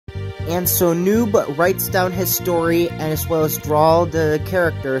And so Noob writes down his story and as well as draw the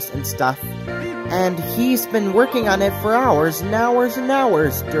characters and stuff. And he's been working on it for hours and hours and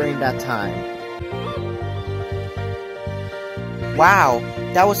hours during that time. Wow,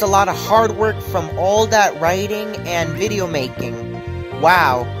 that was a lot of hard work from all that writing and video making.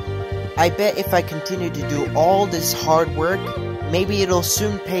 Wow, I bet if I continue to do all this hard work, maybe it'll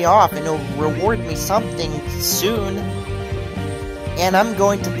soon pay off and it'll reward me something soon. And I'm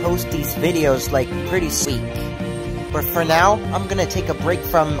going to post these videos like pretty soon. But for now, I'm gonna take a break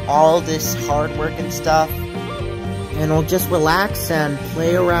from all this hard work and stuff. And I'll just relax and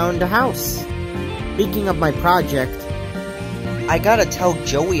play around the house. Speaking of my project, I gotta tell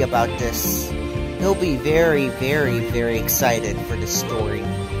Joey about this. He'll be very, very, very excited for this story.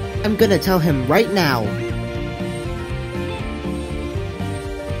 I'm gonna tell him right now.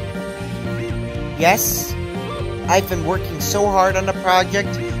 Yes? I've been working so hard on the project.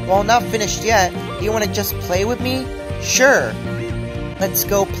 While not finished yet, do you want to just play with me? Sure. Let's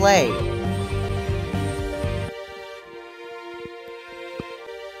go play.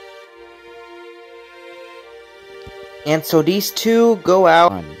 And so these two go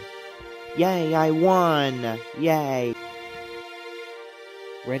out. Yay, I won! Yay!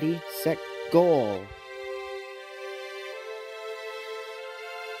 Ready, set, goal!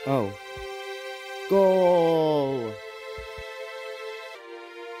 Oh. Goal!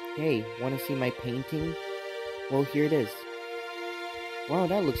 Hey, wanna see my painting? Well, here it is. Wow,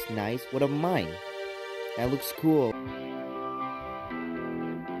 that looks nice. What of mine? That looks cool.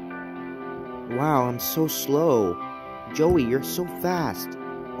 Wow, I'm so slow. Joey, you're so fast.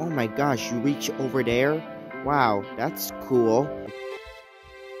 Oh my gosh, you reach over there? Wow, that's cool.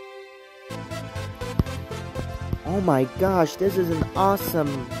 Oh my gosh, this is an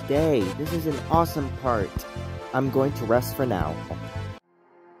awesome day. This is an awesome part. I'm going to rest for now.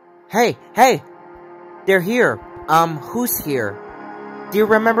 Hey! They're here. Who's here? Do you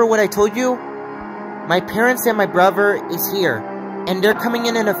remember what I told you? My parents and my brother is here. And they're coming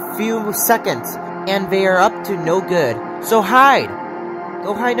in a few seconds. And they are up to no good. So hide!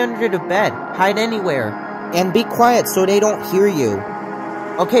 Go hide under the bed. Hide anywhere. And be quiet so they don't hear you.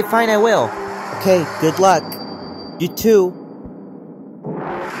 Okay, fine, I will. Okay, good luck. You too.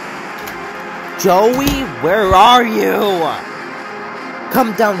 Joey, where are you?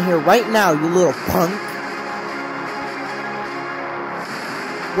 Come down here right now, you little punk.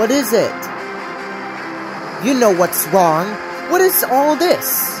 What is it? You know what's wrong. What is all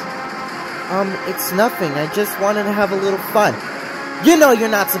this? It's nothing. I just wanted to have a little fun. You know you're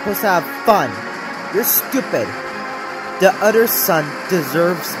not supposed to have fun. You're stupid. The other son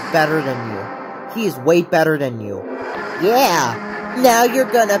deserves better than you. He is way better than you. Yeah, now you're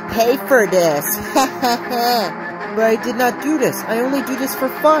gonna pay for this. But I did not do this. I only do this for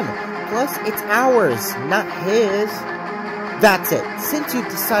fun. Plus, it's ours, not his. That's it. Since you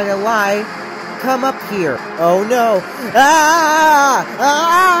decided to lie, come up here. Oh no. Ah!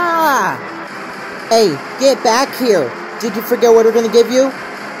 Ah! Hey, get back here. Did you forget what we're gonna give you?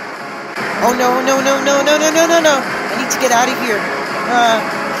 Oh no. I need to get out of here.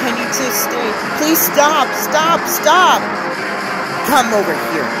 Can you just stay? Please stop. Come over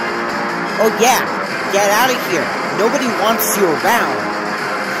here. Oh yeah, get out of here. Nobody wants you around.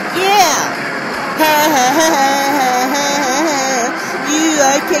 Yeah. You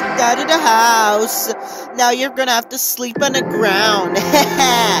are kicked out of the house. Now you're gonna have to sleep on the ground.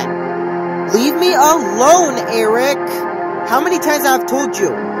 Leave me alone, Eric. How many times I've told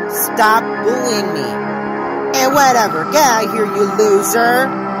you? Stop bullying me. And whatever, get out of here, you loser.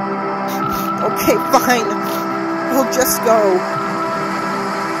 Okay, fine. We'll just go.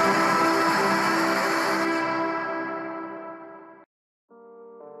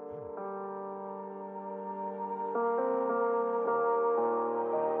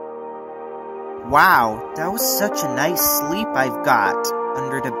 Wow, that was such a nice sleep I've got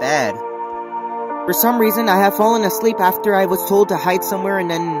under the bed. For some reason, I have fallen asleep after I was told to hide somewhere and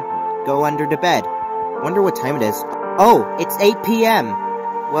then go under the bed. Wonder what time it is. Oh, it's 8 p.m.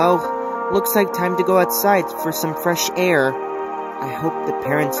 Well, looks like time to go outside for some fresh air. I hope the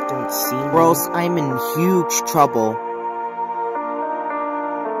parents don't see me, or else I'm in huge trouble.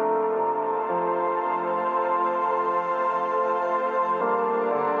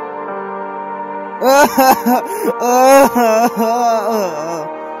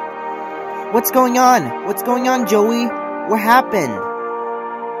 What's going on? What's going on, Joey? What happened?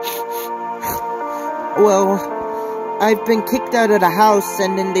 Well, I've been kicked out of the house,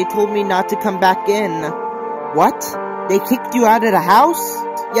 and then they told me not to come back in. What? They kicked you out of the house?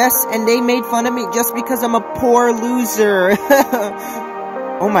 Yes, and they made fun of me just because I'm a poor loser.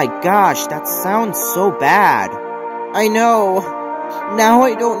 Oh my gosh, that sounds so bad. I know. Now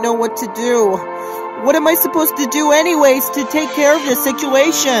I don't know what to do. What am I supposed to do anyways to take care of this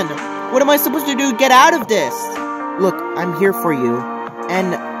situation? What am I supposed to do to get out of this? Look, I'm here for you.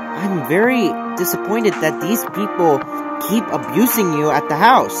 And I'm very disappointed that these people keep abusing you at the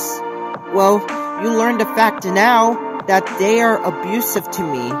house. Well, you learned the fact now that they are abusive to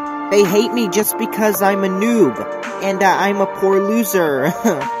me. They hate me just because I'm a noob, and I'm a poor loser.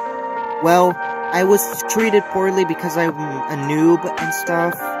 Well, I was treated poorly because I'm a noob and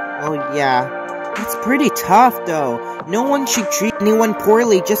stuff. Well, yeah. It's pretty tough, though. No one should treat anyone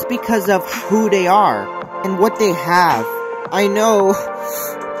poorly just because of who they are and what they have. I know.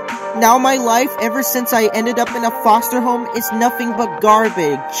 Now my life, ever since I ended up in a foster home, is nothing but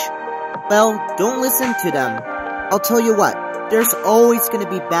garbage. Well, don't listen to them. I'll tell you what. There's always going to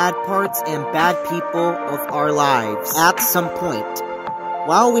be bad parts and bad people of our lives at some point.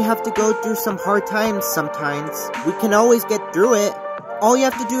 While we have to go through some hard times sometimes, we can always get through it. All you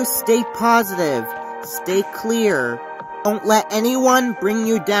have to do is stay positive, stay clear. Don't let anyone bring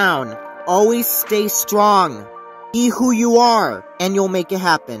you down. Always stay strong. Be who you are, and you'll make it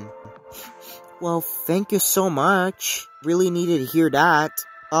happen. Well, thank you so much. Really needed to hear that.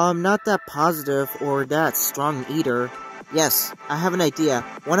 Not that positive or that strong either. Yes, I have an idea.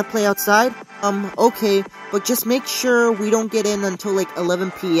 Wanna play outside? Okay, but just make sure we don't get in until like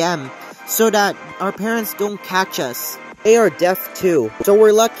 11 p.m. so that our parents don't catch us. They are deaf too, so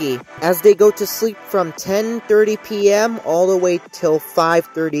we're lucky, as they go to sleep from 10:30 p.m. all the way till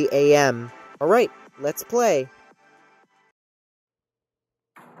 5:30 a.m. Alright, let's play.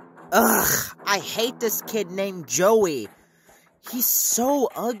 Ugh, I hate this kid named Joey. He's so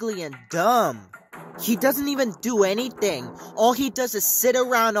ugly and dumb. He doesn't even do anything. All he does is sit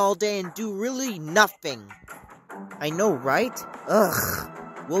around all day and do really nothing. I know, right? Ugh.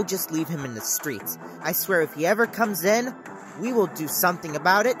 We'll just leave him in the streets. I swear if he ever comes in, we will do something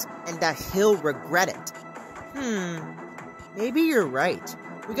about it, and that he'll regret it. Maybe you're right.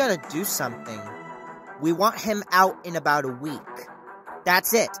 We gotta do something. We want him out in about a week.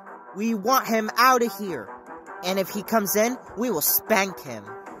 That's it. We want him out of here. And if he comes in, we will spank him.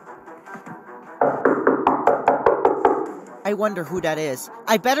 I wonder who that is.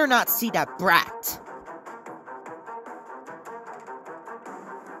 I better not see that brat.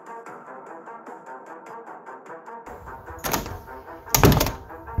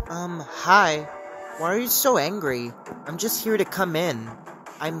 Hi. Why are you so angry? I'm just here to come in.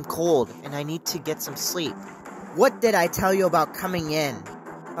 I'm cold, and I need to get some sleep. What did I tell you about coming in?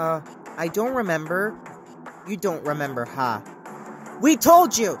 I don't remember. You don't remember, huh? We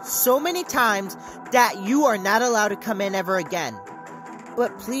told you so many times that you are not allowed to come in ever again.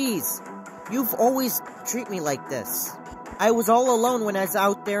 But please, you've always treated me like this. I was all alone when I was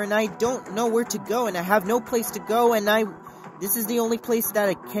out there, and I don't know where to go, and I have no place to go, and this is the only place that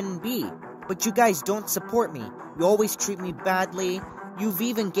it can be. But you guys don't support me. You always treat me badly. You've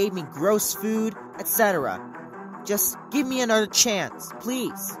even gave me gross food, etc. Just give me another chance,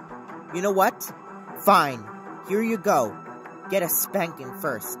 please. You know what? Fine. Here you go. Get a spanking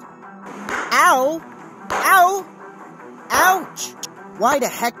first. Ow! Ow! Ouch! Why the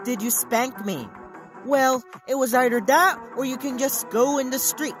heck did you spank me? Well, it was either that, or you can just go in the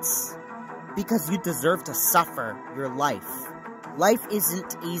streets. Because you deserve to suffer your life. Life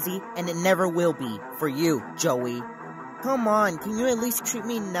isn't easy, and it never will be for you, Joey. Come on, can you at least treat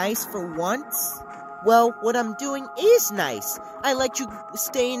me nice for once? Well, what I'm doing is nice. I let you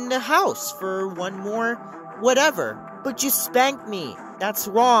stay in the house for one more whatever. But you spanked me. That's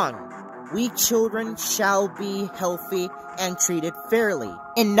wrong. We children shall be healthy and treated fairly.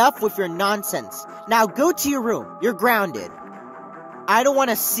 Enough with your nonsense. Now go to your room. You're grounded. I don't want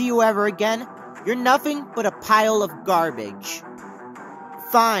to see you ever again. You're nothing but a pile of garbage.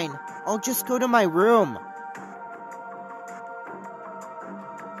 Fine. I'll just go to my room.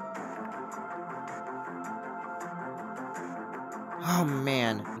 Oh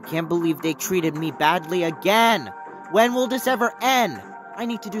man, I can't believe they treated me badly again. When will this ever end? I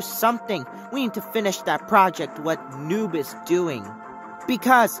need to do something. We need to finish that project what Noob is doing.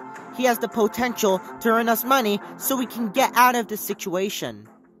 Because he has the potential to earn us money so we can get out of this situation.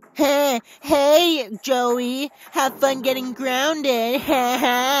 Hey, Joey. Have fun getting grounded.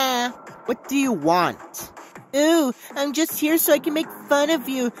 What do you want? Ooh, I'm just here so I can make fun of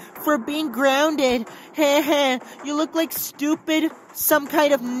you for being grounded. You look like stupid, some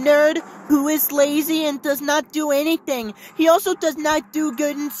kind of nerd who is lazy and does not do anything. He also does not do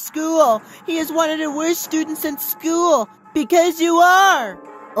good in school. He is one of the worst students in school. Because you are.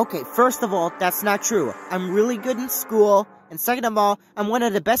 Okay, first of all, that's not true. I'm really good in school, And second of all, I'm one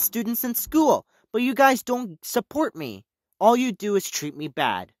of the best students in school. But you guys don't support me. All you do is treat me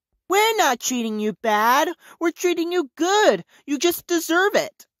bad. We're not treating you bad. We're treating you good. You just deserve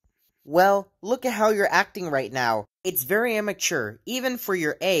it. Well, look at how you're acting right now. It's very immature, even for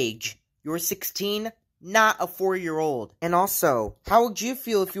your age. You're 16, not a 4-year-old. And also, how would you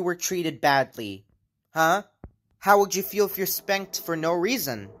feel if you were treated badly? Huh? How would you feel if you're spanked for no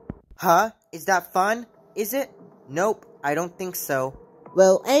reason? Huh? Is that fun? Is it? Nope, I don't think so.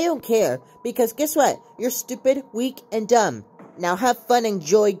 Well, I don't care, because guess what? You're stupid, weak, and dumb. Now have fun and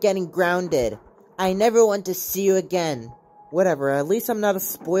enjoy getting grounded. I never want to see you again. Whatever, at least I'm not a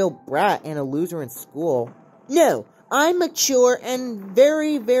spoiled brat and a loser in school. No, I'm mature and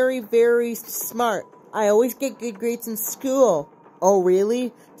very, very, very smart. I always get good grades in school. Oh,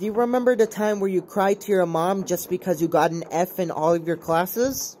 really? Do you remember the time where you cried to your mom just because you got an F in all of your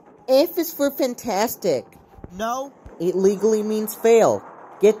classes? F is for fantastic. No, it legally means fail.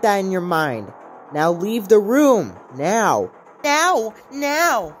 Get that in your mind. Now leave the room. Now.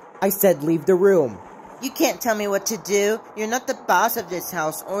 Now. I said leave the room. You can't tell me what to do. You're not the boss of this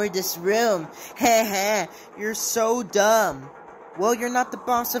house or this room. Heh. You're so dumb. Well, you're not the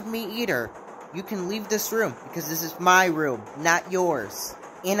boss of me either. You can leave this room because this is my room, not yours.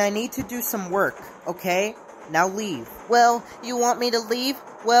 And I need to do some work, okay? Now leave. Well, you want me to leave?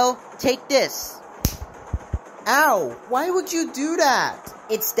 Well, take this. Ow, why would you do that?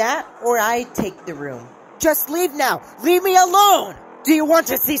 It's that or I take the room. Just leave now. Leave me alone. Do you want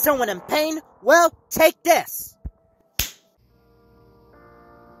to see someone in pain? Well, take this.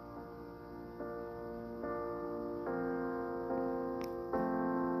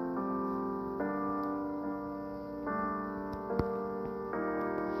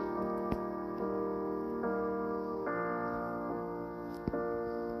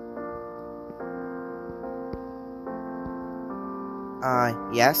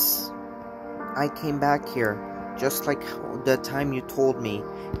 Yes? I came back here, just like the time you told me.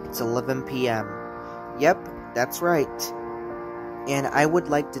 It's 11 p.m. Yep, that's right. And I would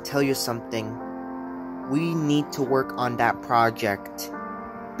like to tell you something. We need to work on that project.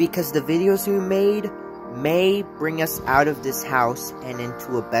 Because the videos we made may bring us out of this house and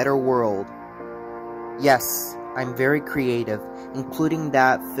into a better world. Yes, I'm very creative, including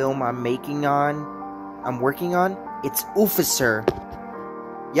that film I'm working on. It's Officer.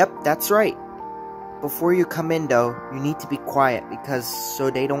 Yep, that's right. Before you come in though, you need to be quiet because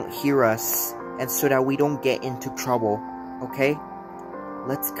so they don't hear us and so that we don't get into trouble, okay?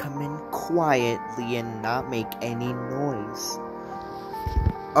 Let's come in quietly and not make any noise.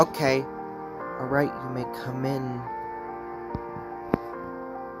 Okay. Alright, you may come in.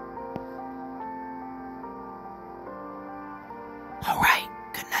 Alright,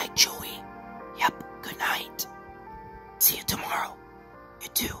 good night, Joey. Yep, good night. See you tomorrow. You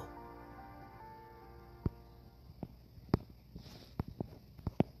too.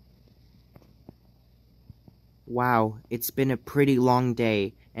 Wow, it's been a pretty long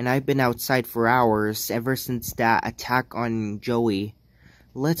day, and I've been outside for hours ever since that attack on Joey.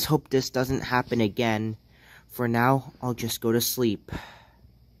 Let's hope this doesn't happen again. For now, I'll just go to sleep.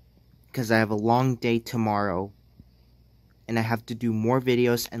 Because I have a long day tomorrow. And I have to do more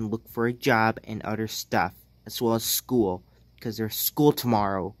videos and look for a job and other stuff, as well as school. Because there's school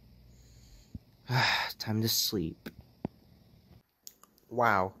tomorrow. Time to sleep.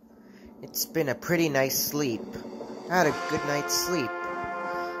 Wow. It's been a pretty nice sleep. I had a good night's sleep.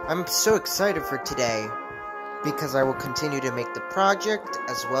 I'm so excited for today. Because I will continue to make the project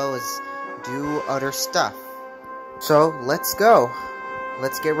as well as do other stuff. So, let's go.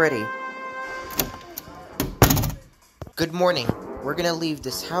 Let's get ready. Good morning. We're gonna leave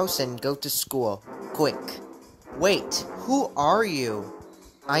this house and go to school. Quick. Wait, who are you?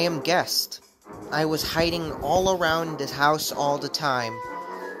 I am Guest. I was hiding all around this house all the time.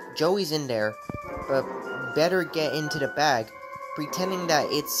 Joey's in there, but better get into the bag, pretending that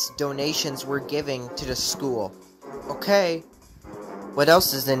it's donations we're giving to the school. Okay. What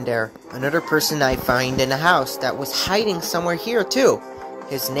else is in there? Another person I find in a house that was hiding somewhere here too.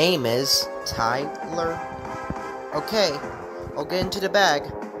 His name is Tyler. Okay, I'll get into the bag.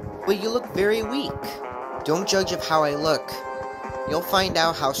 But you look very weak. Don't judge of how I look. You'll find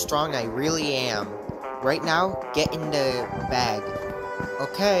out how strong I really am. Right now, get in the bag.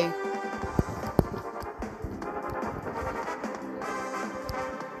 Okay.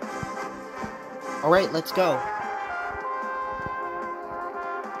 Alright, let's go.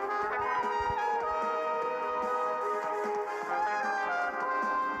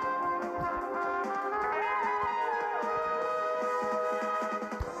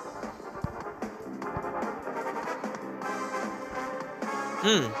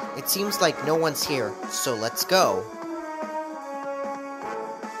 It seems like no one's here, so let's go.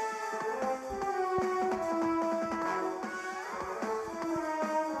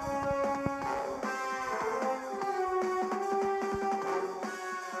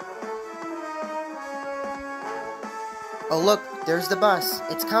 Oh look, there's the bus.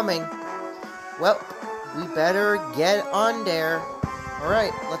 It's coming. Well, we better get on there.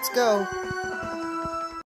 Alright, let's go.